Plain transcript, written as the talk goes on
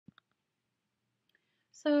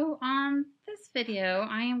So on this video,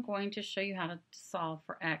 I am going to show you how to solve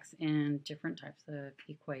for x in different types of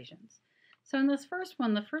equations. So in this first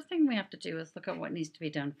one, the first thing we have to do is look at what needs to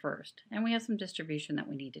be done first. And we have some distribution that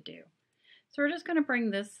we need to do. So we're just going to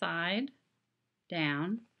bring this side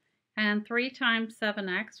down. And 3 times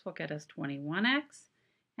 7x will get us 21x.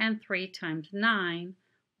 And 3 times 9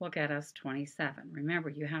 will get us 27. Remember,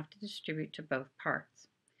 you have to distribute to both parts.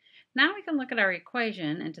 Now we can look at our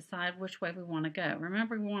equation and decide which way we want to go.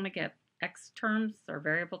 Remember, we want to get x terms or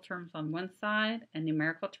variable terms on one side and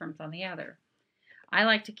numerical terms on the other. I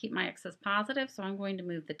like to keep my x's positive, so I'm going to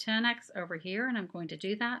move the 10x over here, and I'm going to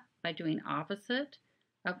do that by doing opposite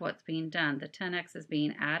of what's being done. The 10x is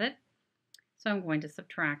being added, so I'm going to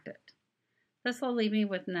subtract it. This will leave me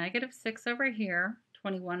with negative 6 over here.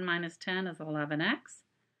 21 minus 10 is 11x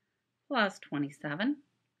plus 27.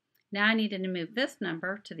 Now I need to move this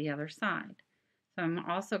number to the other side. So I'm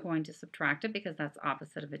also going to subtract it because that's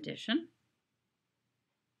opposite of addition.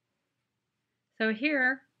 So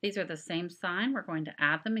here, these are the same sign. We're going to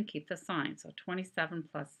add them and keep the sign. So 27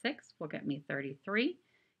 plus 6 will get me 33.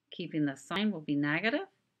 Keeping the sign will be negative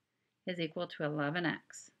is equal to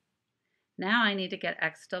 11x. Now I need to get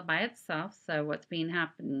x still by itself. So what's being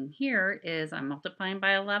happening here is I'm multiplying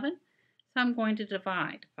by 11. So I'm going to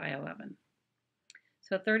divide by 11.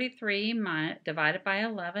 So 33 divided by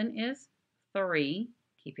 11 is 3,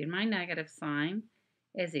 keeping my negative sign,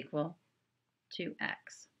 is equal to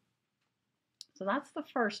x. So that's the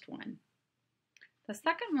first one. The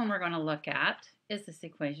second one we're going to look at is this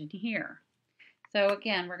equation here. So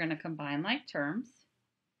again, we're going to combine like terms.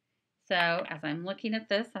 So as I'm looking at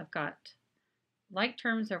this, I've got like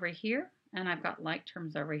terms over here, and I've got like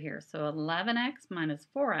terms over here. So 11x minus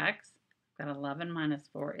 4x, I've got 11 minus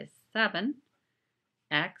 4 is 7.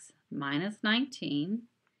 X minus 19,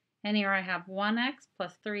 and here I have 1x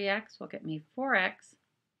plus 3x will get me 4x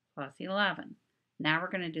plus 11. Now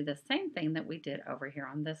we're going to do the same thing that we did over here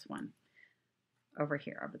on this one, over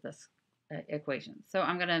this equation. So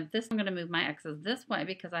I'm going to move my x's this way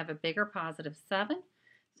because I have a bigger positive 7.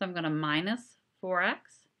 So I'm going to minus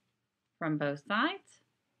 4x from both sides.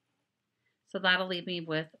 So that'll leave me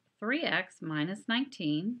with 3x minus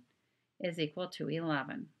 19 is equal to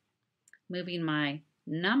 11. Moving my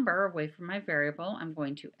number away from my variable, I'm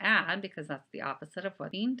going to add because that's the opposite of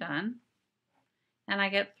what's being done. And I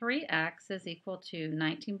get 3x is equal to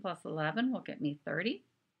 19 plus 11 will get me 30.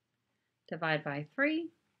 Divide by 3,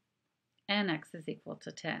 and x is equal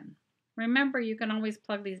to 10. Remember, you can always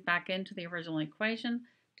plug these back into the original equation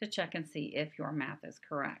to check and see if your math is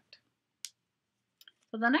correct.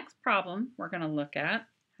 So the next problem we're going to look at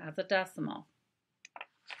has a decimal.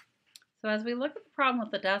 So as we look at the problem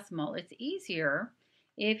with the decimal, it's easier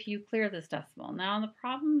if you clear this decimal. Now the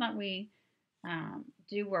problem that we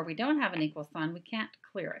do where we don't have an equal sign, we can't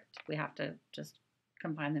clear it. We have to just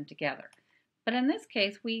combine them together. But in this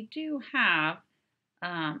case, we do have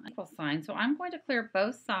an equal sign. So I'm going to clear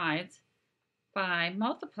both sides by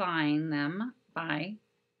multiplying them by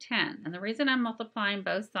 10. And the reason I'm multiplying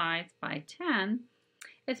both sides by 10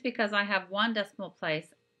 is because I have one decimal place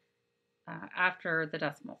after the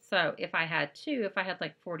decimal. So if I had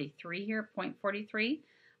like 43 here, 0.43,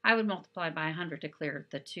 I would multiply by 100 to clear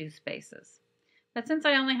the two spaces. But since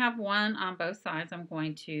I only have one on both sides, I'm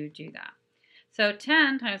going to do that. So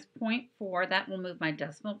 10 times 0.4, that will move my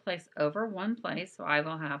decimal place over one place, so I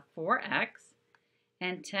will have 4x.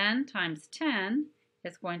 And 10 times 10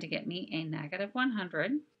 is going to get me a negative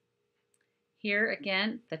 100. Here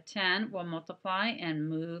again, the 10 will multiply and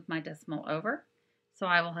move my decimal over. So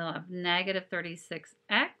I will have negative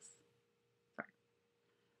 36x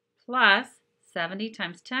plus 70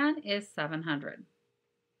 times 10 is 700.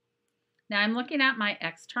 Now I'm looking at my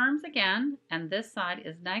x terms again, and this side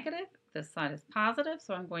is negative, this side is positive,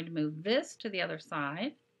 so I'm going to move this to the other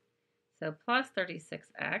side. So plus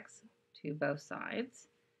 36x to both sides.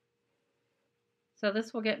 So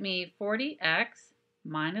this will get me 40x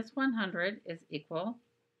minus 100 is equal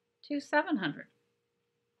to 700.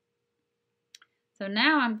 So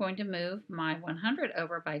now I'm going to move my 100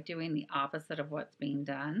 over by doing the opposite of what's being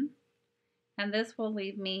done. And this will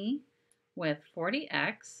leave me with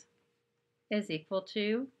 40x is equal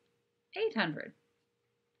to 800.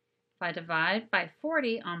 If I divide by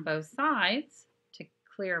 40 on both sides to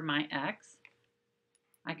clear my x,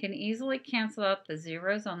 I can easily cancel out the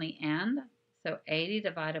zeros on the end. So 80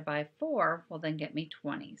 divided by 4 will then get me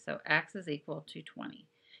 20. So x is equal to 20.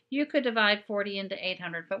 You could divide 40 into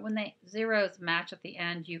 800, but when the zeros match at the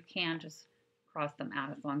end, you can just cross them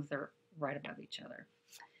out as long as they're right above each other.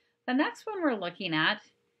 The next one we're looking at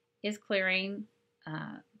is clearing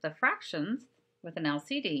the fractions with an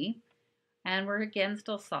LCD. And we're again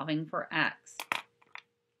still solving for x.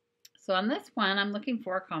 So on this one, I'm looking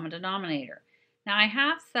for a common denominator. Now I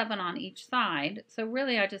have 7 on each side, so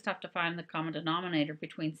really I just have to find the common denominator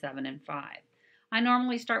between 7 and 5. I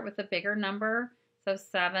normally start with a bigger number, so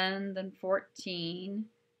 7, then 14,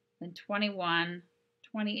 then 21,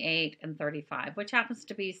 28, and 35, which happens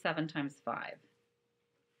to be 7 times 5.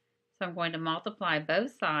 So I'm going to multiply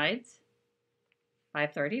both sides by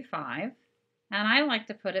 35, and I like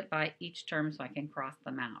to put it by each term so I can cross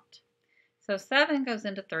them out. So 7 goes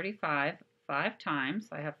into 35 5 times.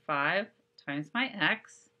 So I have 5 times my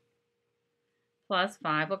x, plus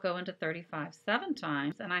 5 will go into 35 7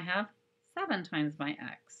 times, and I have 7 times my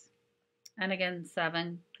x. And again,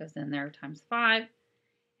 7 goes in there times 5.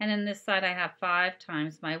 And in this side, I have 5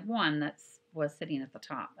 times my 1 that was sitting at the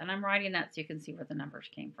top. And I'm writing that so you can see where the numbers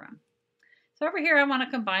came from. So over here, I want to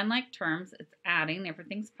combine like terms. It's adding.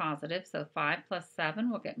 Everything's positive. So 5 plus 7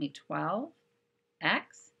 will get me 12.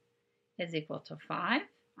 X is equal to 5.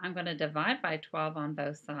 I'm going to divide by 12 on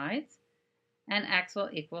both sides. And x will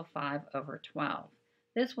equal 5 over 12.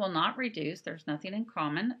 This will not reduce. There's nothing in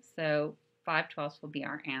common. So 5/12 will be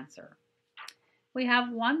our answer. We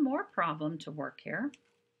have one more problem to work here.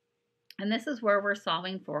 And this is where we're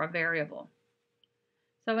solving for a variable.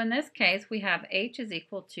 So in this case, we have h is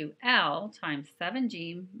equal to L times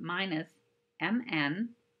 7g minus mn.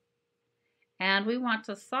 And we want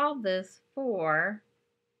to solve this for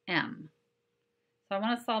m. So I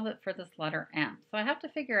want to solve it for this letter m. So I have to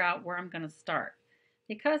figure out where I'm going to start.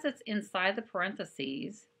 Because it's inside the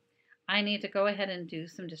parentheses, I need to go ahead and do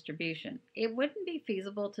some distribution. It wouldn't be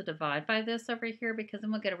feasible to divide by this over here because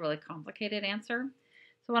then we'll get a really complicated answer.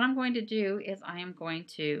 So what I'm going to do is I am going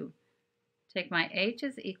to take my h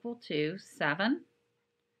is equal to 7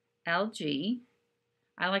 lg.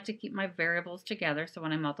 I like to keep my variables together, so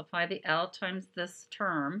when I multiply the L times this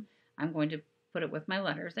term, I'm going to put it with my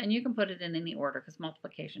letters, and you can put it in any order because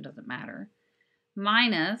multiplication doesn't matter,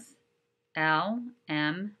 minus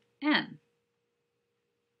LMN,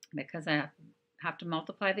 because I have to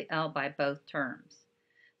multiply the L by both terms.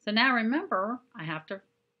 So now remember, I have to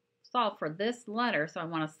solve for this letter, so I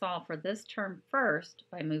want to solve for this term first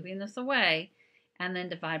by moving this away, and then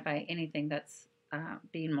divide by anything that's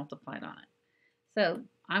being multiplied on it. So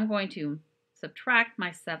I'm going to subtract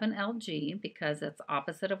my 7LG because it's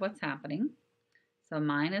opposite of what's happening. So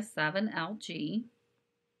minus 7LG.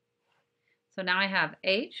 So now I have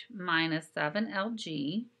H minus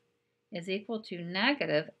 7LG is equal to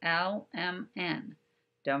negative LMN.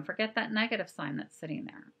 Don't forget that negative sign that's sitting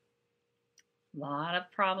there. A lot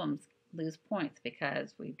of problems lose points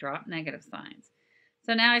because we drop negative signs.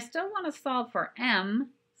 So now I still want to solve for m,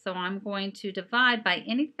 so I'm going to divide by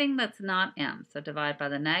anything that's not m. So divide by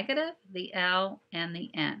the negative, the L, and the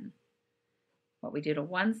N. What we do to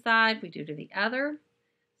one side, we do to the other.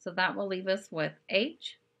 So that will leave us with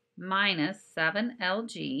H minus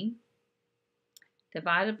 7LG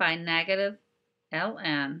divided by negative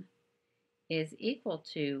LN is equal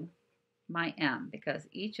to my m, because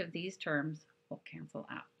each of these terms will cancel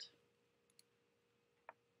out.